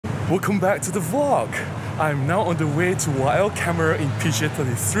Welcome back to the vlog. I'm now on the way to YL Camera in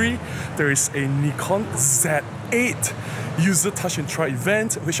PJ33. There is a Nikon Z8 user touch and try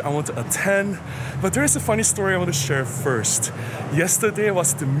event which I want to attend. But there is a funny story I want to share first. Yesterday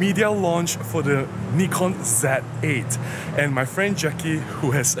was the media launch for the Nikon Z8, and my friend Jackie,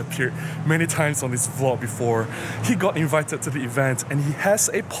 who has appeared many times on this vlog before, he got invited to the event and he has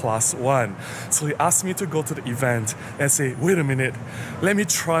a +1. So he asked me to go to the event and say, wait a minute, let me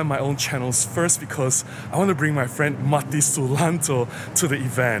try my own channels first because I want to bring my friend Matti Sulanto to the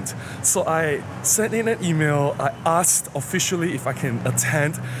event. So I sent in an email, I asked officially if I can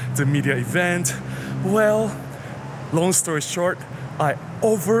attend the media event. Well, long story short, I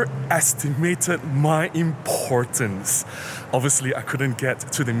overestimated my importance. Obviously, I couldn't get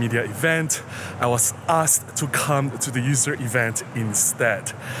to the media event. I was asked to come to the user event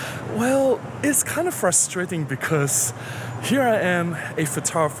instead. Well, it's kind of frustrating because here I am, a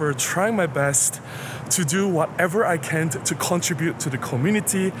photographer, trying my best to do whatever I can to contribute to the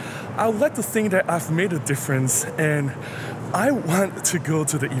community. I would like to think that I've made a difference and I want to go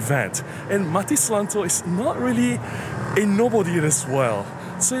to the event. And Matti Sulanto is not really a nobody as well.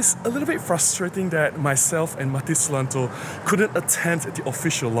 So it's a little bit frustrating that myself and Matti Sulanto couldn't attend the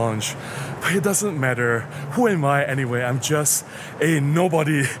official launch. But it doesn't matter. Who am I anyway? I'm just a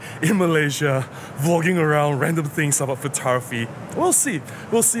nobody in Malaysia vlogging around random things about photography. We'll see.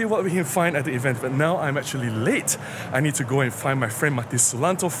 We'll see what we can find at the event. But now I'm actually late. I need to go and find my friend Matti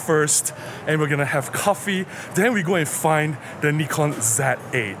Sulanto first. And we're gonna have coffee. Then we go and find the Nikon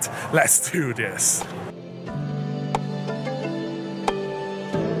Z8. Let's do this.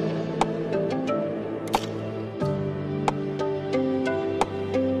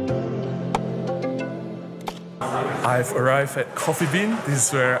 I've arrived at Coffee Bean. This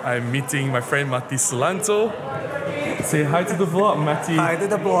is where I'm meeting my friend Matti Sulanto. Say hi to the vlog, Matti. Hi to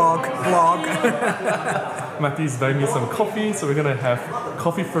the vlog. Matti's buying me some coffee, so we're gonna have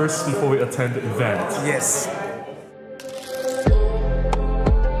coffee first before we attend the event. Yes.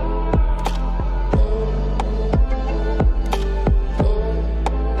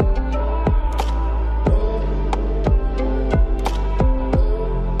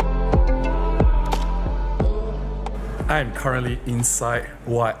 I'm currently inside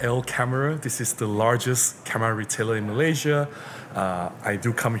YL Camera. This is the largest camera retailer in Malaysia. I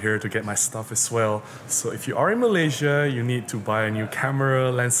do come here to get my stuff as well. So if you are in Malaysia, you need to buy a new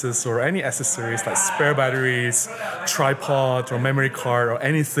camera, lenses, or any accessories like spare batteries, tripod, or memory card, or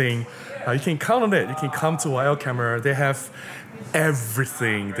anything, you can count on it. You can come to YL Camera. They have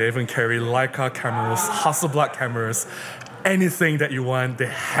everything. They even carry Leica cameras, Hasselblad cameras, anything that you want, they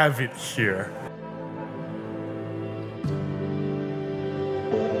have it here.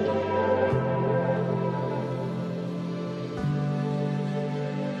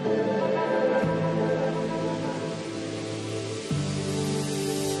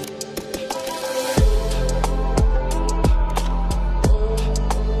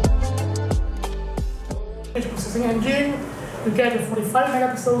 Processing engine, you get a 45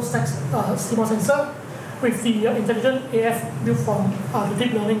 megapixel CMOS sensor with the intelligent AF built from the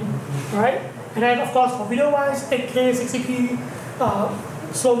deep learning, right? And then of course for video wise, 8K, 60p,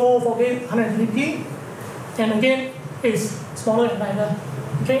 slow-mo 4K, 120p, and again is smaller and lighter,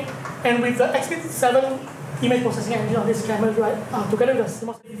 okay? And with the XP7 image processing engine on this camera, right, together with the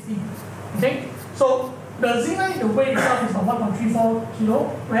CMOS 50, okay? So the Z9, the weight itself is about 1.34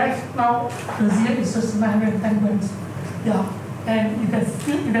 kilo, whereas now the Z8 is just 910 grams. Yeah, and you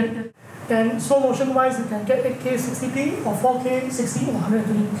can then slow motion wise, you can get 8K 60p or 4K 60 or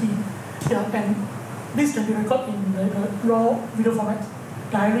 120p. Yeah, and this can be recorded in the raw video format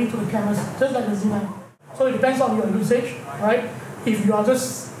directly to the cameras, just like the Z9. So it depends on your usage, right? If you are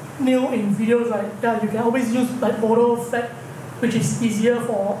just new in videos, right, yeah, you can always use like auto flat, which is easier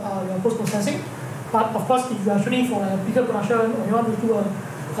for your post processing. But of course, if you are shooting for a bigger production or you want to do a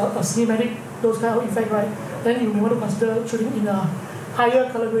cinematic, those kind of effect, right, then you may want to consider shooting in a higher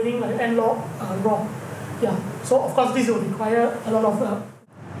color grading like analog RAW. Yeah. So of course, this will require a lot of.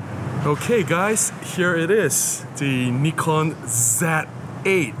 Okay, guys, here it is, the Nikon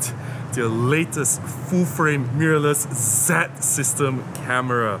Z8, the latest full-frame mirrorless Z system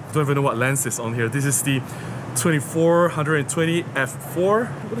camera. Don't even know what lens is on here. This is the 24-120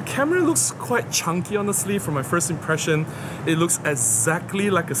 f4. The camera looks quite chunky, honestly. From my first impression, it looks exactly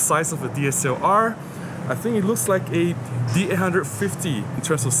like the size of a DSLR. I think it looks like a D850 in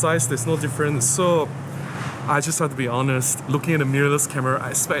terms of size. There's no difference. So I just have to be honest, looking at a mirrorless camera,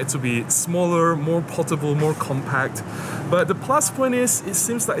 I expect it to be smaller, more portable, more compact. But the plus point is, it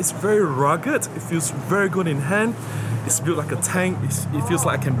seems like it's very rugged, it feels very good in hand. It's built like a tank. It feels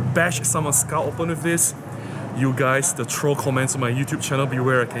like I can bash someone's skull open with this. You guys, the troll comments on my YouTube channel,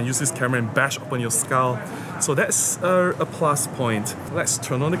 beware, I can use this camera and bash open your skull. So that's a plus point. Let's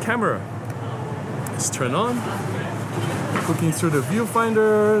turn on the camera. Let's turn on. Looking through the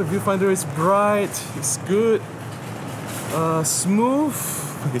viewfinder. The viewfinder is bright, it's good. Smooth.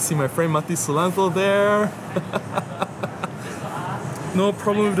 You can see my friend Mati Solanto there. No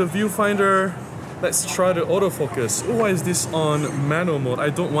problem with the viewfinder. Let's try the autofocus. Oh, why is this on manual mode? I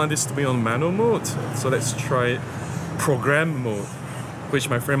don't want this to be on manual mode. So let's try program mode, which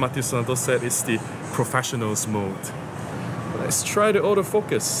my friend Mati Solanto said is the professionals mode. Let's try the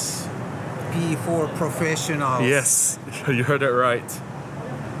autofocus. P for professionals. Yes, you heard that right.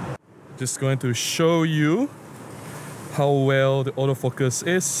 Just going to show you how well the autofocus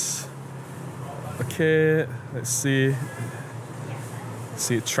is. Okay, let's see.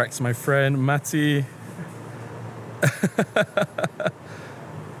 See, it tracks my friend Mati.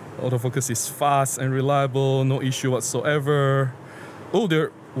 Autofocus is fast and reliable, no issue whatsoever. Oh,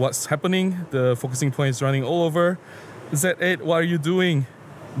 there, what's happening? The focusing point is running all over. Z8, what are you doing?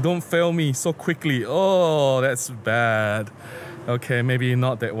 Don't fail me so quickly. Oh, that's bad. Okay, maybe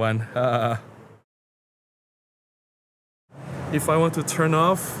not that one. If I want to turn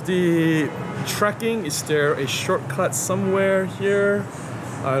off the tracking, is there a shortcut somewhere here?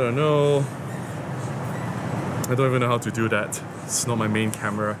 I don't know. I don't even know how to do that. It's not my main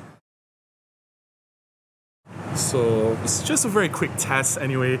camera. So it's just a very quick test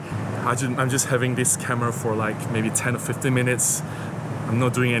anyway. I'm just having this camera for like maybe 10 or 15 minutes. I'm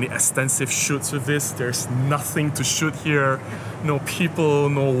not doing any extensive shoots with this. There's nothing to shoot here. No people,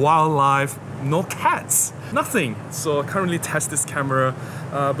 no wildlife, no cats, nothing. So I can't really test this camera.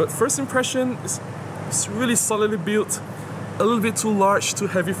 But first impression, it's really solidly built. A little bit too large, too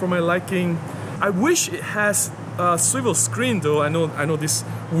heavy for my liking. I wish it has a swivel screen though. I know this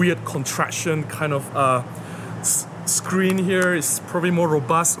weird contraction kind of screen here is probably more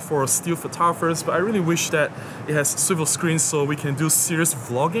robust for still photographers, but I really wish that it has swivel screens so we can do serious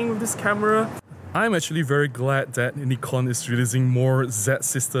vlogging with this camera. I'm actually very glad that Nikon is releasing more Z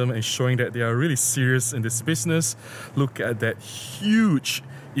system and showing that they are really serious in this business. Look at that huge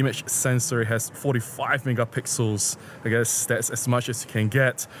image sensor. It has 45 megapixels. I guess that's as much as you can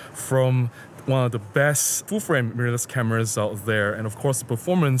get from one of the best full-frame mirrorless cameras out there. And of course the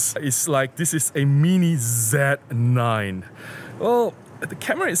performance is like this is a mini Z9. Well, the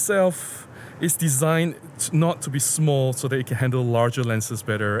camera itself is designed not to be small so that it can handle larger lenses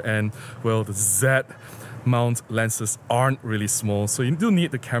better, and well, the Z mount lenses aren't really small, so you do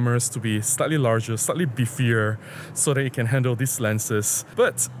need the cameras to be slightly larger, slightly beefier so that it can handle these lenses.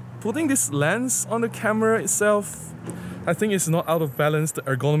 But putting this lens on the camera itself, I think it's not out of balance. The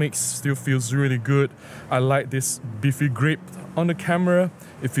ergonomics still feels really good. I like this beefy grip on the camera.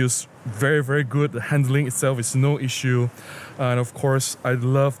 It feels very, very good. The handling itself is no issue. And of course, I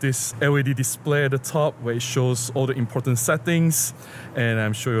love this LED display at the top where it shows all the important settings, and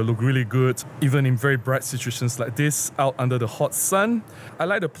I'm sure it'll look really good even in very bright situations like this out under the hot sun. I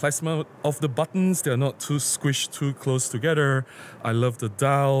like the placement of the buttons. They're not too squished too close together. I love the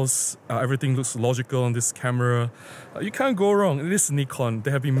dials. Everything looks logical on this camera. You can't go wrong. It is Nikon.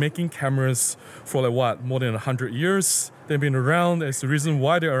 They have been making cameras for like what, more than 100 years. They've been around. It's the reason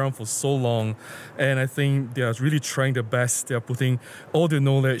why they're around for so long, and I think they are really trying their best. They are putting all the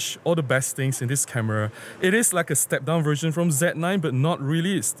knowledge, all the best things in this camera. It is like a step-down version from Z9, but not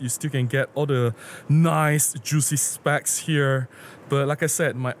really. You still can get all the nice, juicy specs here. But like I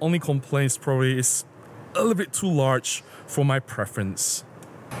said, my only complaint is probably it's a little bit too large for my preference.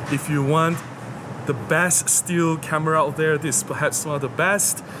 If you want the best still camera out there, this is perhaps one of the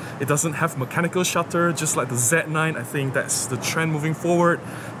best. It doesn't have mechanical shutter, just like the Z9. I think that's the trend moving forward.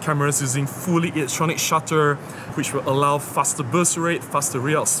 Cameras using fully electronic shutter, which will allow faster burst rate, faster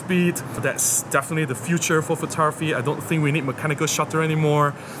readout speed. That's definitely the future for photography. I don't think we need mechanical shutter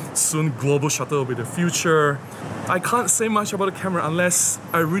anymore. Soon global shutter will be the future. I can't say much about the camera unless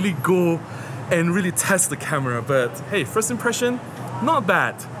I really go and really test the camera, but hey, first impression, not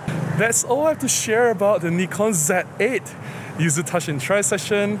bad. That's all I have to share about the Nikon Z8 user touch and try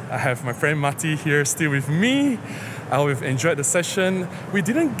session. I have my friend Mati here still with me. I hope you've enjoyed the session. We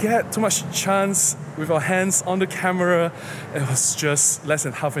didn't get too much chance with our hands on the camera. It was just less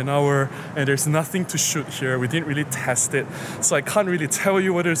than half an hour and there's nothing to shoot here. We didn't really test it, so I can't really tell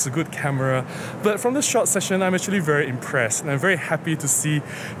you whether it's a good camera. But from the short session, I'm actually very impressed and I'm very happy to see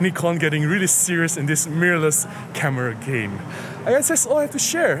Nikon getting really serious in this mirrorless camera game. I guess that's all I have to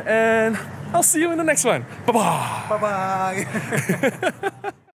share, and I'll see you in the next one. Bye-bye! Bye-bye!